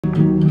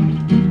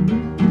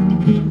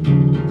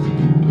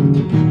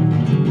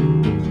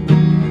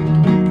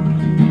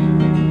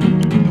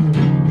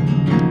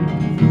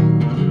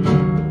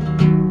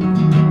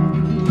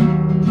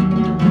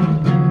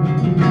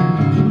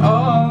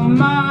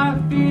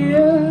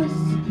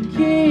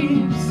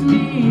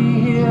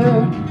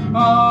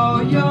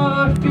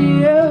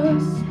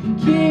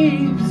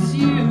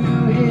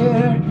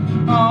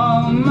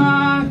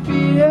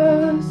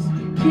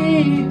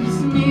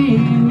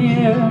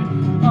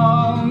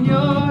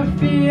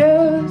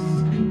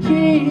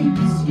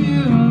keeps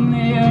you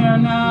near,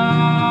 and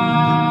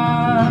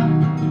I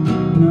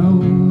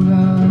know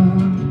the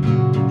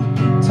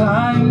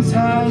times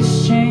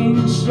has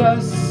changed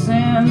us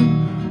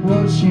and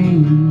will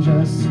change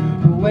us,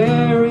 but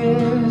where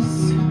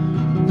is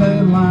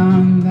the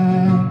line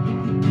that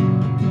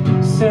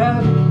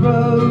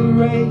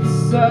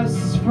separates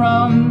us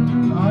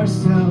from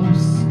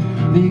ourselves?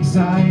 The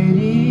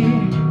anxiety,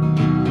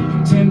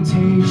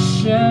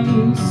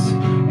 temptations,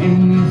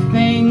 and the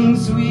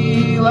things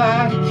we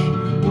lack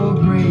will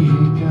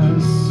break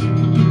us,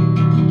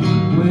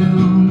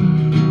 will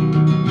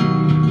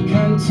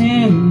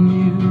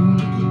continue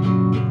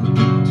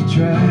to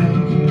drag.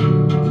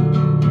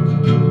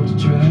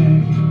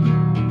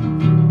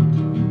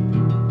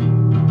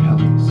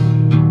 Help us.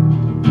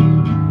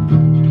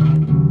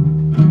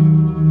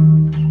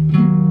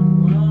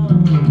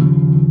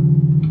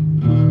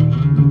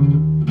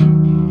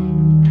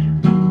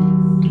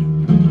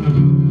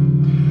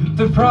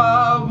 The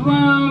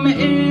problem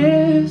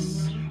is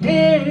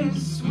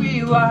we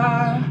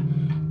lie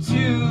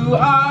to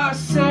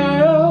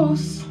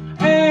ourselves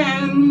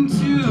and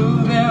to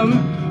them.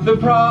 The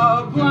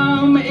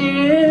problem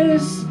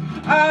is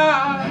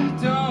I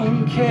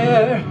don't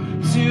care.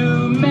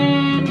 Too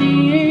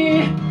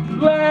many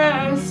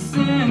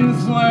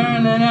lessons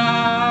learned, and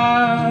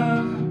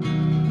I've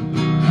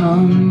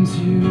come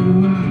to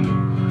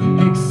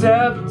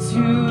accept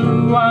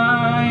who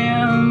I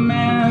am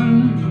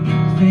and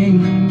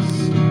things.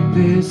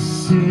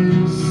 This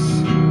is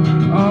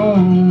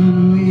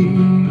only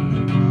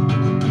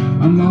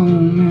a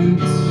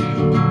moment,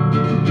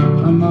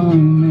 a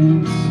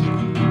moment.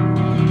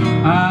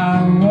 I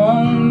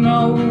won't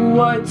know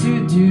what to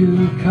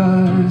do,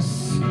 'cause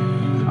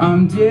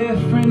I'm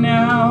different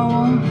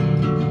now,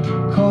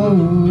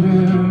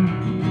 colder.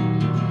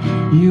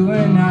 You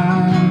and I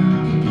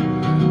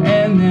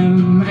and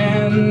them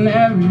and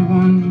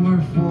everyone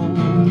were full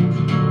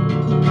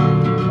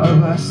of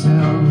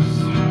ourselves.